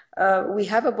 We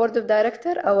have a board of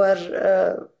directors.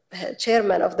 Our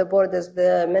chairman of the board is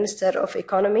the Minister of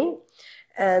Economy,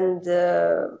 and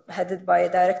headed by a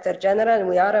director general. And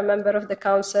we are a member of the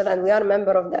council, and we are a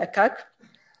member of the ACAC,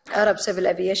 Arab Civil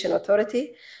Aviation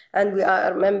Authority, and we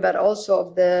are a member also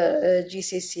of the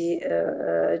GCC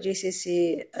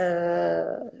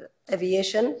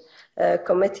Aviation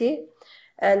Committee.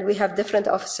 And we have different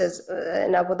offices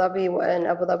in Abu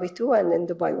Dhabi 2 and in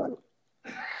Dubai 1.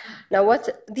 Now,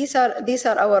 these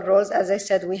are our roles. As I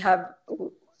said, we have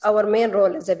our main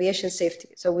role is aviation safety.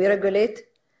 So we regulate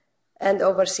and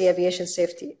oversee aviation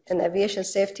safety. In aviation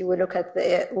safety, we look at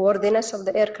the worthiness of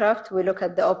the aircraft. We look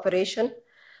at the operation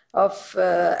of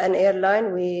an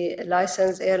airline. We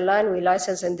license airline. We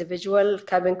license individual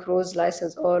cabin crews,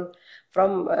 license all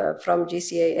from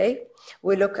GCAA.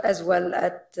 We look as well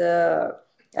at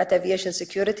aviation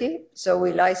security. So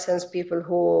we license people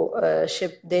who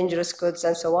ship dangerous goods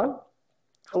and so on.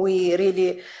 We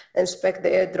really inspect the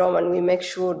airdrome, and we make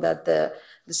sure that the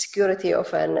security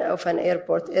of an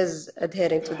airport is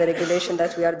adhering to the regulation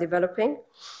that we are developing.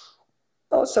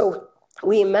 Also,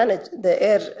 we manage the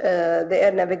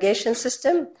air navigation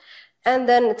system. And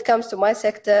then it comes to my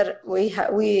sector,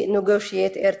 we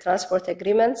negotiate air transport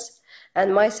agreements.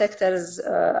 And my sector is,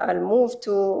 I'll move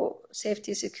to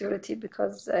safety security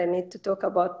because I need to talk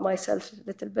about myself a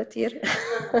little bit here.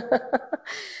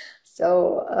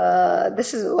 So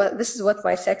this is what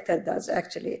my sector does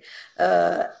actually.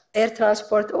 Air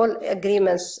transport, all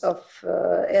agreements of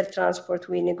air transport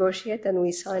we negotiate and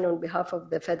we sign on behalf of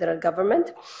the federal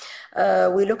government.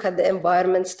 We look at the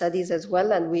environment studies as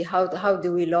well, and how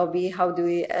do we lobby, how do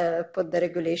we put the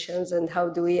regulations, and how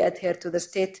do we adhere to the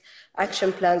state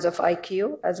action plans of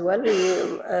IQ as well.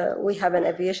 We have an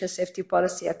aviation safety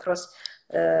policy across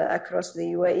the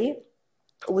UAE.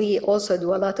 We also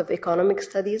do a lot of economic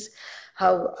studies.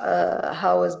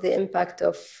 How is the impact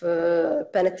of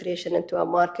penetration into a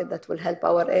market that will help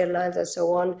our airlines and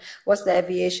so on? What's the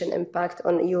aviation impact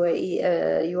on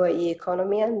UAE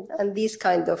economy and these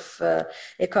kind of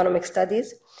economic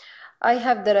studies? I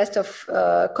have the rest of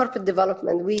corporate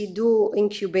development. We do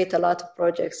incubate a lot of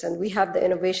projects, and we have the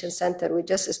innovation center. We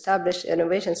just established an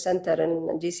innovation center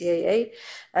in GCAA,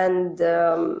 and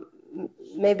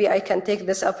maybe I can take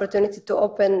this opportunity to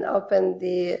open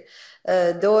the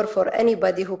door for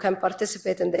anybody who can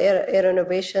participate in the Air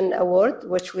Innovation Award,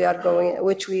 which we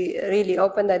really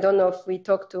opened. I don't know if we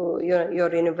talked to your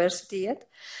university yet,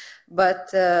 but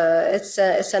it's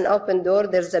an open door.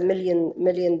 There's a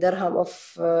million dirham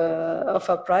of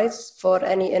a prize for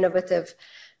any innovative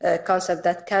concept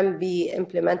that can be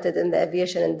implemented in the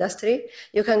aviation industry.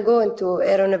 You can go into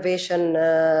Air Innovation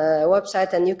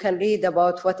website and you can read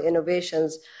about what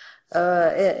innovations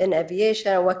in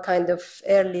aviation, what kind of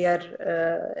earlier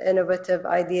innovative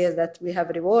ideas that we have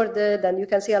rewarded, and you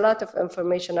can see a lot of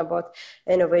information about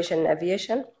innovation in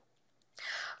aviation.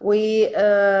 We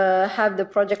have the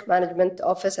project management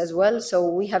office as well, so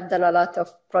we have done a lot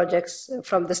of projects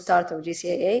from the start of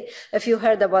GCAA. If you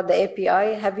heard about the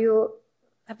API, have you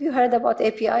heard about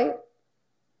API?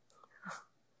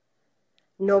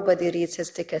 Nobody reads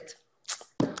his ticket.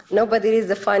 Nobody reads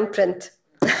the fine print.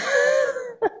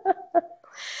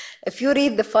 If you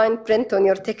read the fine print on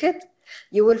your ticket,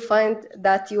 you will find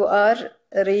that you are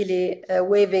really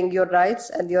waiving your rights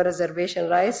and your reservation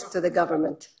rights to the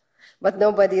government. But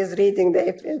nobody is reading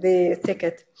the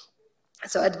ticket.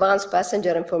 So advanced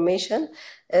passenger information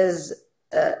is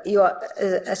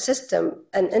a system,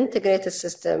 an integrated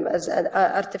system as an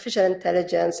artificial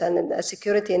intelligence and a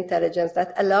security intelligence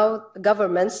that allow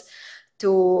governments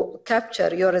to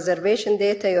capture your reservation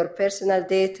data, your personal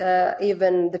data,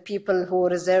 even the people who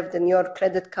reserved in your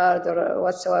credit card or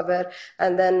whatsoever,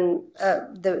 and then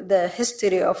the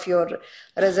history of your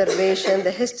reservation, the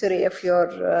history of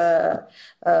your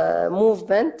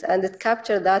movement, and it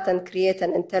capture that and create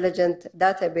an intelligent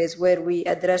database where we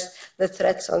address the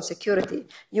threats on security.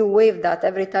 You waive that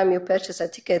every time you purchase a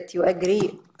ticket, you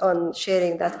agree on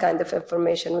sharing that kind of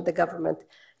information with the government.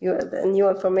 New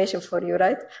information for you,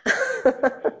 right?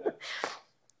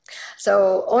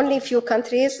 So only a few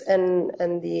countries in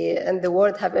the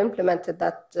world have implemented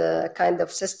that kind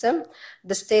of system.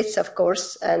 The States, of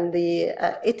course, and the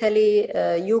Italy,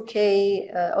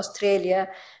 UK, Australia,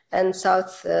 and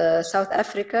South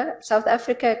Africa. South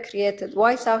Africa created.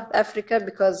 Why South Africa?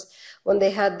 Because when they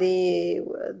had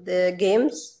the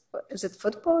games. Is it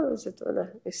football? Is it?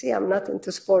 You see, I'm not into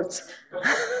sports.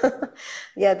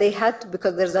 Yeah, they had to,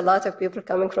 because there's a lot of people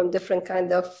coming from different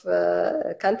kind of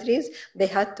countries. They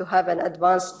had to have an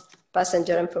advanced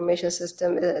passenger information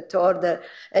system in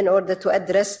order to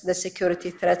address the security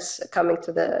threats coming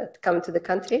to the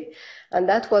country. And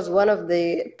that was one of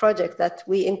the projects that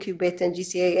we incubate in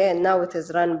GCAA, and now it is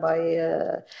run by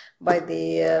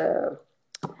the.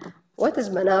 What is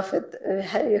Manafid?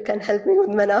 You can help me with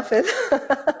Manafid.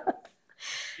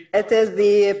 It is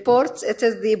the ports, it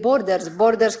is the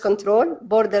borders control,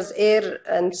 borders air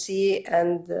and sea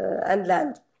and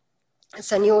land.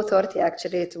 It's a new authority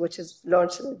actually, which is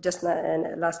launched just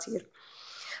last year.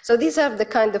 So these are the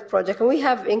kind of projects, and we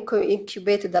have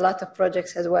incubated a lot of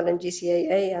projects as well in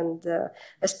GCAA and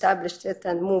established it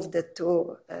and moved it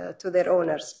to their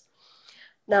owners.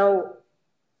 Now,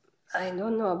 I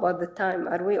don't know about the time.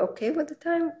 Are we okay with the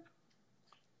time?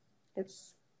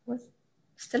 It's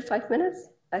still 5 minutes?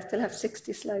 I still have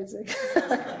 60 slides.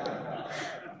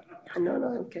 No,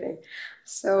 I'm kidding.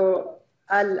 So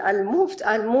I'll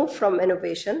move from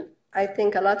innovation. I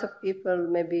think a lot of people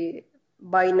maybe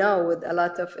by now with a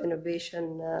lot of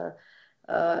innovation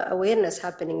awareness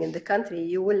happening in the country,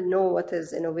 you will know what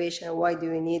is innovation, why do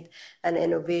you need an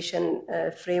innovation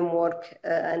framework,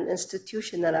 an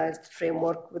institutionalized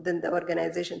framework within the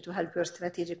organization to help your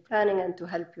strategic planning and to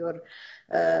help your,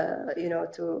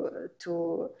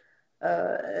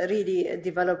 really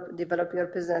develop your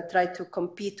business, try to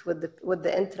compete with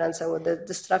the entrance and with the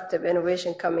disruptive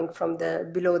innovation coming from the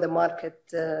below the market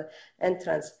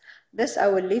entrance. This I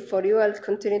will leave for you. I'll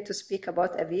continue to speak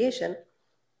about aviation.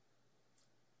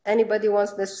 Anybody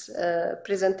wants this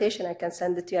presentation, I can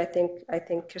send it to you. I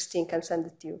think Christine can send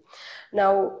it to you.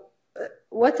 Now,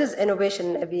 what is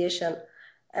innovation in aviation,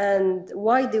 and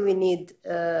why do we need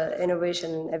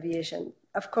innovation in aviation?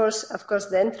 Of course,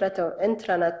 the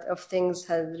intranet of things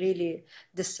has really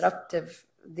disruptive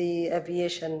the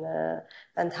aviation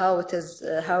and how it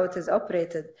is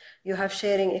operated. You have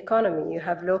sharing economy. You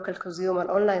have local consumer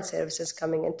online services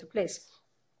coming into place.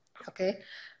 Okay.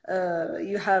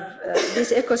 You have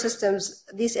these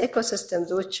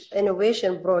ecosystems which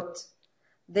innovation brought,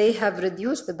 they have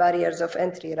reduced the barriers of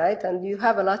entry, right? And you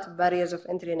have a lot of barriers of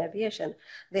entry in aviation.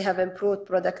 They have improved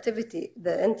productivity,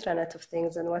 the intranet of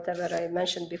things and whatever I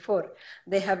mentioned before.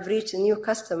 They have reached new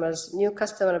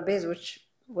customer base,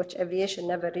 which aviation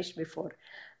never reached before.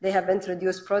 They have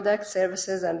introduced products,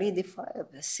 services, and they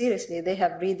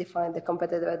have redefined the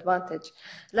competitive advantage.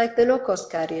 Like the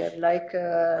low-cost carrier, like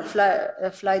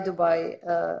Fly Dubai,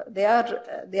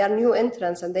 they are new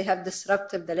entrants and they have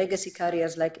disrupted the legacy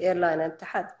carriers like Airline and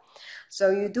Etihad. So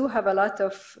you do have a lot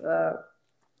of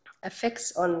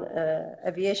effects on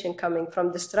aviation coming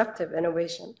from disruptive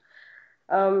innovation.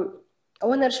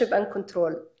 Ownership and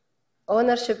control.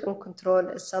 Ownership and control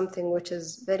is something which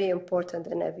is very important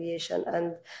in aviation,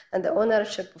 and the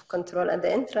ownership of control and the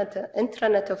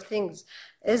intranet of things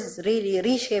is really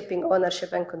reshaping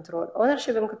ownership and control.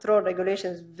 Ownership and control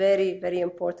regulation is very, very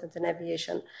important in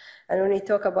aviation. And when we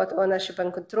talk about ownership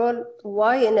and control,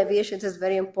 why in aviation it is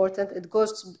very important, it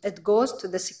goes to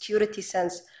the security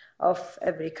sense of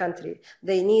every country.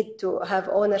 They need to have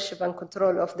ownership and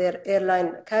control of their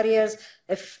airline carriers.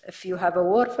 If you have a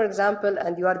war, for example,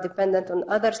 and you are dependent on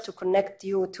others to connect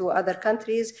you to other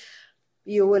countries,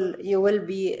 you will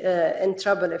be in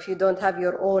trouble if you don't have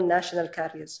your own national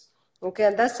carriers. Okay,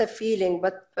 and that's a feeling,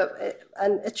 but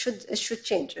and it should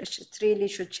change. It really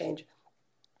should change.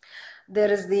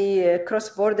 There is the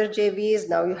cross-border JVs.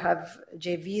 Now you have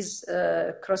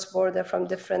JVs cross-border from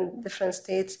different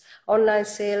states. Online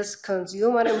sales,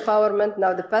 consumer empowerment.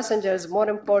 Now the passenger is more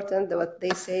important than what they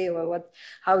say or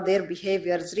how their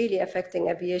behavior is really affecting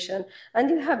aviation. And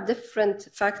you have different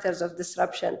factors of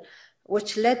disruption,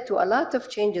 which led to a lot of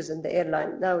changes in the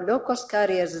airline. Now low-cost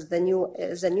carriers is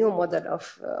a new model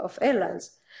of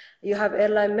airlines. You have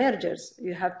airline mergers.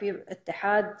 You have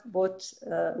Etihad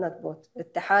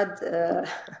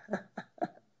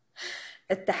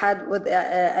Etihad with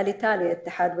Alitalia,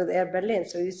 Etihad with Air Berlin.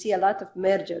 So you see a lot of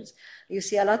mergers. You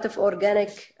see a lot of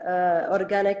organic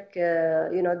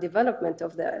development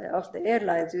of the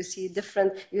airlines. You see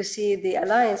the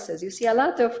alliances. You see a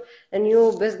lot of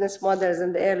new business models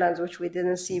in the airlines which we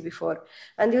didn't see before.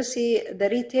 And you see the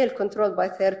retail controlled by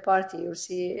third party. You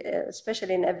see,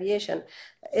 especially in aviation,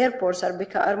 airports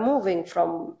are moving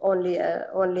from only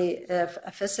a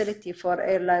facility for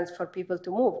airlines for people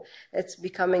to move. It's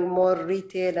becoming more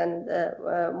retail and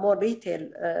more retail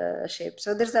shape.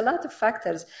 So there's a lot of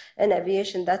factors in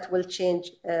aviation that will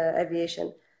change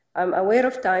aviation. I'm aware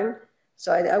of time,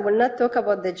 so I will not talk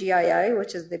about the GII,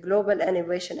 which is the Global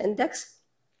Innovation Index.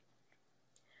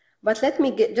 But let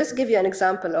me just give you an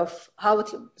example of how,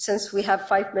 since we have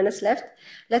 5 minutes left,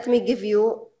 let me give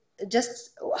you just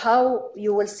how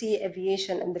you will see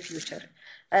aviation in the future.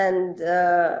 And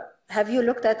have you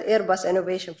looked at Airbus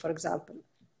innovation, for example?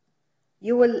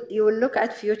 You will look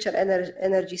at future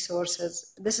energy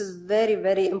sources. This is very,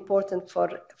 very important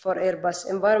for Airbus.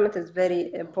 Environment is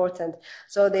very important.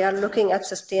 So they are looking at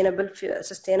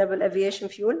sustainable aviation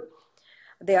fuel.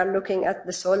 They are looking at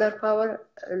the solar power.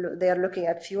 They are looking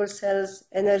at fuel cells,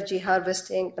 energy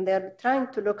harvesting, and they are trying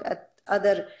to look at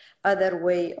other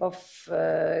way of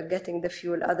getting the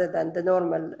fuel other than the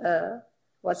normal.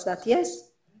 What's that?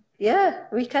 Yes, yeah,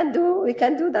 we can do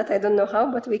that. I don't know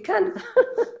how, but we can.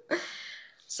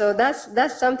 So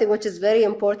that's something which is very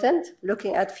important,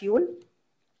 looking at fuel.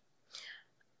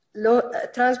 Low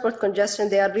transport congestion,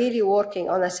 they are really working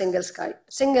on a single sky.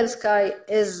 Single sky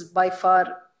is by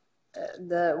far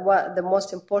the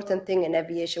most important thing in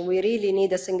aviation. We really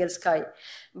need a single sky.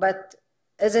 But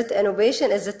is it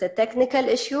innovation? Is it a technical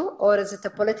issue or is it a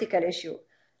political issue?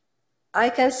 I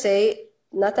can say,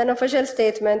 not an official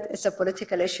statement, it's a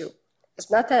political issue. It's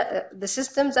not the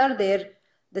systems are there.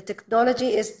 The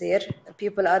technology is there.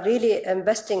 People are really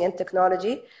investing in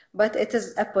technology, but it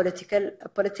is a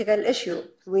political issue.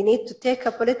 We need to take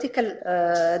a political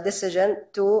decision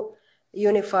to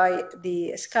unify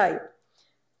the sky.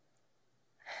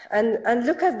 And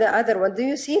look at the other one. Do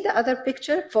you see the other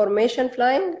picture? Formation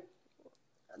flying.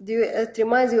 It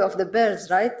reminds you of the birds,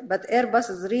 right? But Airbus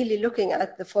is really looking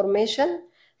at the formation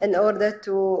in order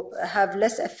to have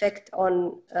less effect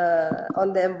on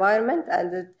the environment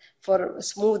and for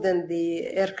smoothen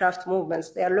the aircraft movements.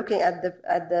 They are looking at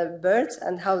the birds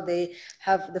and how they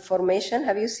have the formation.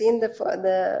 Have you seen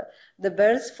the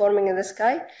birds forming in the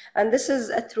sky? And this is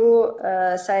a true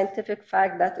scientific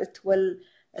fact that it will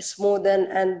smoothen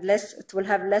and it will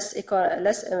have less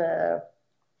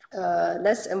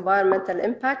environmental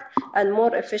impact and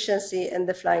more efficiency in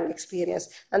the flying experience.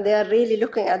 And they are really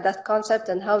looking at that concept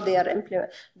and how they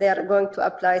are going to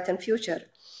apply it in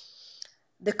future.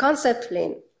 The concept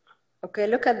plane. Okay,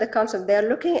 look at the concept. They are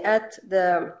looking at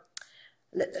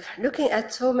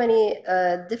so many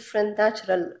different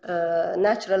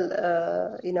natural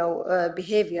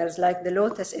behaviors, like the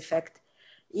lotus effect,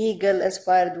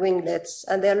 eagle-inspired winglets,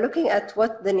 and they're looking at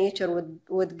what the nature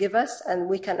would give us, and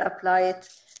we can apply it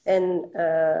in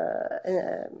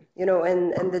the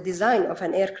design of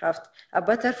an aircraft. A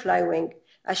butterfly wing,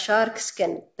 a shark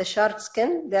skin. The shark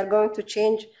skin, they're going to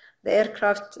change the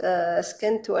aircraft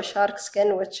skin to a shark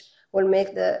skin, which will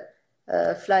make the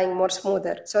flying more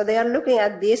smoother. So they are looking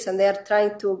at this and they are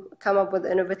trying to come up with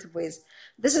innovative ways.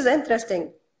 This is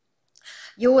interesting.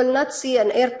 You will not see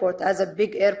an airport as a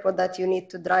big airport that you need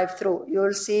to drive through. You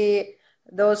will see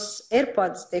those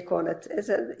airpods, they call it.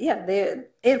 The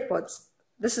airpods.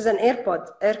 This is an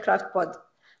aircraft pod.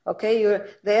 Okay,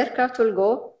 the aircraft will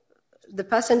go, the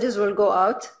passengers will go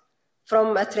out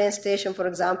from a train station, for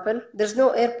example. There's no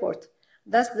airport.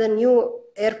 That's the new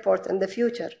airport in the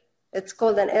future. It's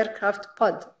called an aircraft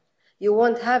pod. You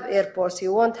won't have airports.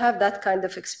 You won't have that kind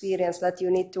of experience that you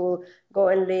need to go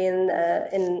in lane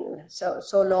in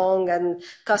so long and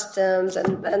customs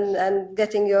and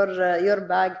getting your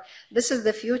bag. This is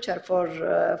the future for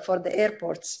the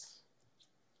airports.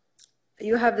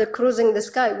 You have the cruising the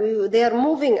sky. They are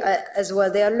moving as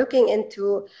well. They are looking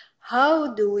into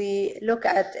how do we look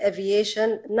at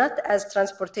aviation not as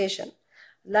transportation,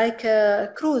 like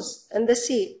a cruise in the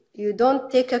sea? You don't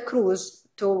take a cruise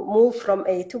to move from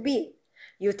A to B.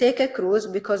 You take a cruise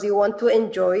because you want to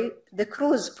enjoy the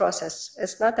cruise process.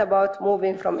 It's not about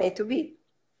moving from A to B.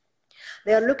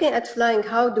 They are looking at flying.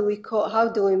 How do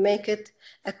we make it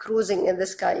a cruising in the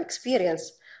sky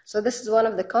experience? So this is one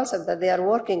of the concepts that they are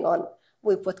working on.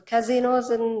 We put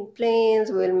casinos in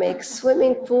planes. We'll make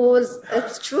swimming pools.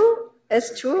 It's true.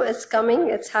 It's true. It's coming.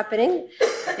 It's happening.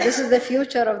 This is the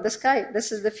future of the sky.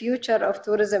 This is the future of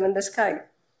tourism in the sky.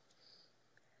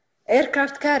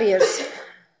 Aircraft carriers,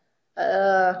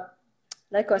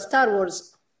 like Star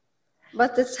Wars,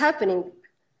 but it's happening.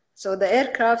 So the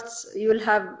aircrafts,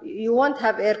 you won't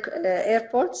have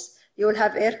airports, you will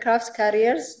have aircraft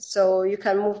carriers, so you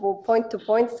can move from point to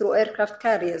point through aircraft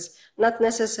carriers. Not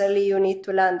necessarily you need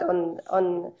to land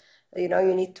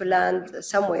you need to land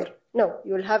somewhere. No,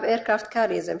 you will have aircraft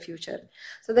carriers in future.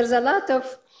 So there's a lot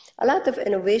of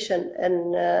innovation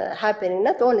and happening.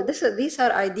 Not only these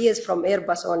are ideas from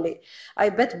Airbus only. I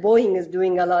bet Boeing is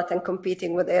doing a lot and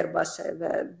competing with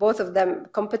Airbus. Both of them,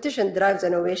 competition drives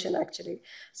innovation actually.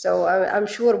 So I'm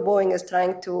sure Boeing is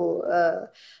trying to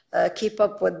keep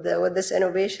up with this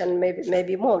innovation,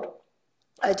 maybe more.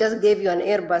 I just gave you an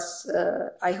Airbus.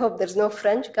 I hope there's no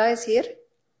French guys here.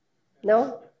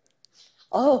 No?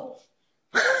 Oh,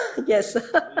 yes.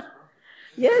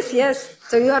 Yes.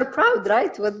 So you are proud,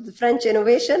 right, with the French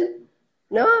innovation?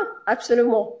 No,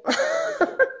 absolument.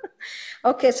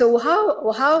 Okay, so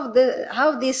how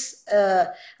these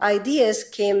ideas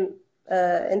came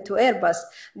into Airbus?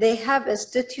 They have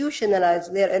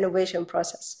institutionalized their innovation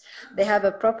process. They have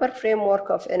a proper framework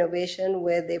of innovation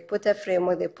where they put a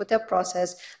framework, they put a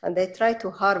process, and they try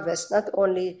to harvest not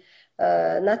only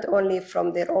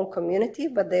from their own community,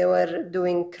 but they were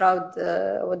doing crowd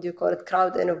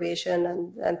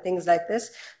innovation and things like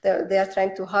this. They are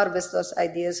trying to harvest those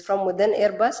ideas from within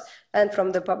Airbus and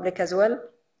from the public as well.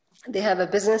 They have a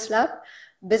business lab,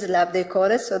 BizLab they call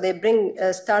it. So they bring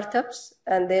startups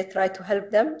and they try to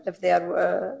help them if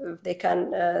they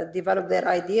can develop their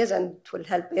ideas, and it will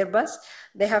help Airbus.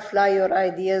 They have Fly Your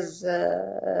Ideas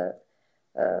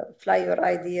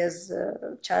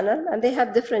channel, and they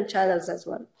have different channels as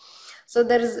well. So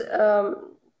there's,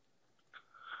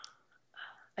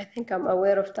 I think I'm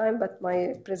aware of time, but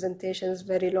my presentation is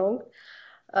very long.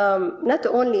 Not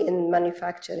only in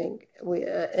manufacturing,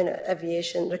 in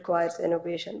aviation requires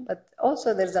innovation, but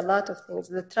also there's a lot of things.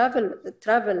 The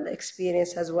travel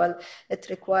experience as well, it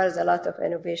requires a lot of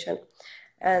innovation.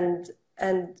 And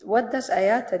what does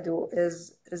IATA do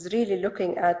is really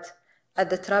looking at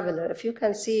the traveler. If you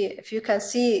can see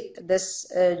this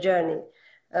journey,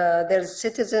 there's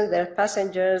citizens, there are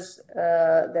passengers,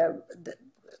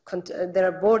 there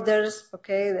are borders,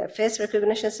 okay, there are face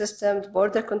recognition systems,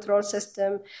 border control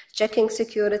system, checking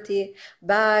security,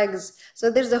 bags. So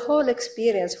there's a whole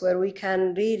experience where we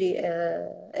can really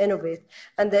innovate.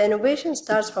 And the innovation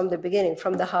starts from the beginning,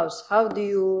 from the house. How do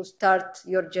you start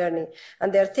your journey?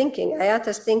 And they're thinking,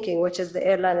 IATA's thinking, which is the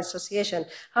Airline Association,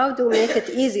 how do we make it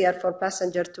easier for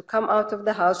passengers to come out of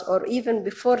the house, or even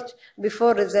before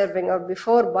reserving or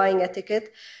before buying a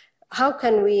ticket? How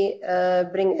can we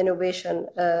bring innovation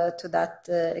to that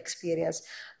experience?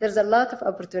 There's a lot of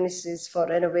opportunities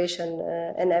for innovation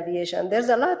in aviation. There's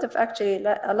a lot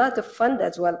of fund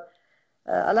as well,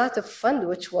 a lot of fund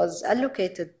which was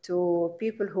allocated to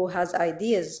people who has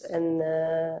ideas in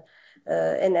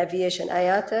aviation.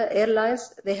 IATA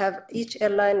Airlines, they have, each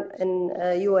airline in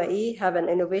UAE have an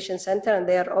innovation center, and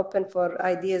they are open for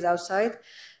ideas outside.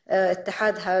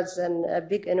 Etihad has a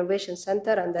big innovation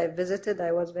center, and I visited.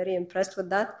 I was very impressed with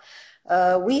that.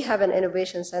 We have an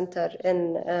innovation center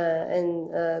in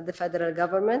the federal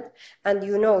government, and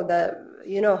you know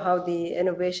how the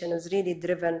innovation is really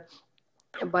driven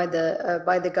by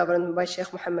the government, by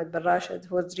Sheikh Mohammed bin Rashid,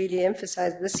 who has really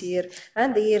emphasized this year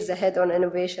and the years ahead on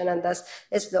innovation, and thus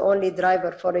it's the only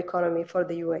driver for economy for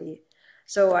the UAE.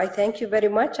 So I thank you very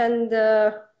much, and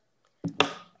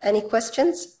any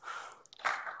questions?